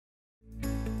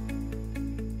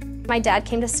My dad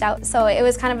came to Stout, so it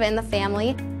was kind of in the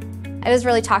family. I was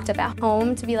really talked about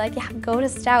home to be like, yeah, go to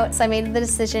Stout. So I made the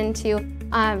decision to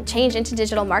change into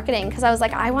digital marketing because I was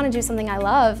like, I want to do something I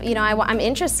love. You know, I'm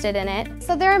interested in it.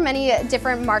 So there are many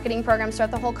different marketing programs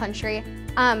throughout the whole country,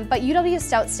 but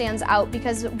UW-Stout stands out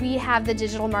because we have the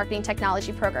digital marketing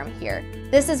technology program here.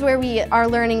 This is where we are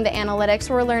learning the analytics,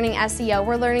 we're learning SEO,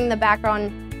 we're learning the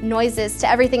background noises to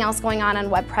everything else going on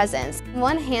web presence.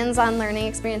 One hands-on learning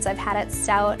experience I've had at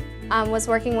Stout was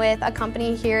working with a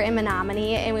company here in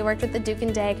Menominee, and we worked with the Duke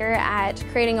and Dagger at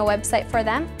creating a website for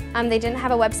them. They didn't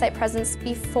have a website presence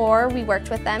before we worked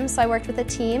with them, so I worked with a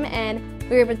team and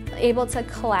we were able to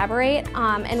collaborate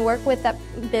and work with that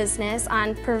business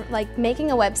on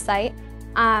making a website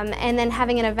and then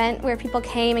having an event where people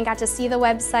came and got to see the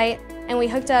website, and we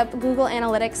hooked up Google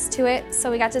Analytics to it, so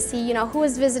we got to see, you know, who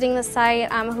was visiting the site,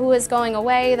 who was going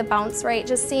away, the bounce rate,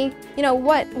 just seeing, you know,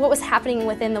 what was happening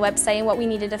within the website and what we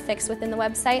needed to fix within the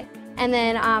website. And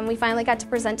then we finally got to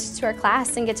present it to our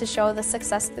class and get to show the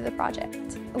success through the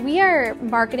project. We are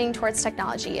marketing towards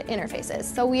technology interfaces,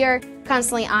 so we are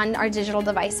constantly on our digital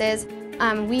devices.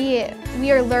 We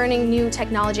are learning new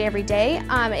technology every day.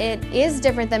 It is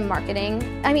different than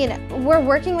marketing. I mean, we're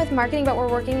working with marketing, but we're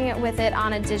working with it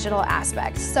on a digital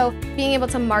aspect. So being able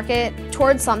to market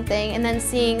towards something and then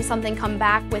seeing something come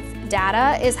back with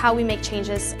data is how we make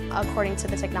changes according to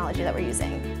the technology that we're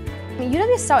using.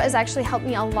 UW-Stout has actually helped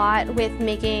me a lot with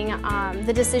making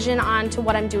the decision on to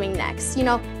what I'm doing next. You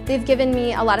know, they've given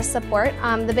me a lot of support.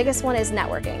 The biggest one is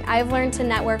networking. I've learned to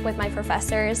network with my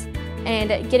professors,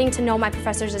 and getting to know my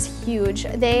professors is huge.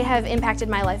 They have impacted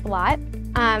my life a lot,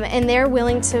 and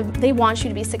they want you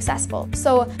to be successful.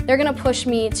 So they're gonna push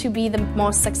me to be the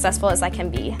most successful as I can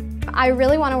be. I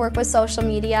really wanna work with social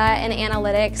media and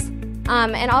analytics,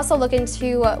 and also look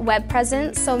into web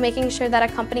presence, so making sure that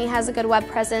a company has a good web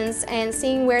presence and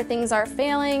seeing where things are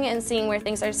failing and seeing where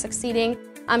things are succeeding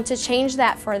to change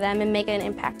that for them and make an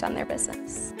impact on their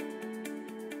business.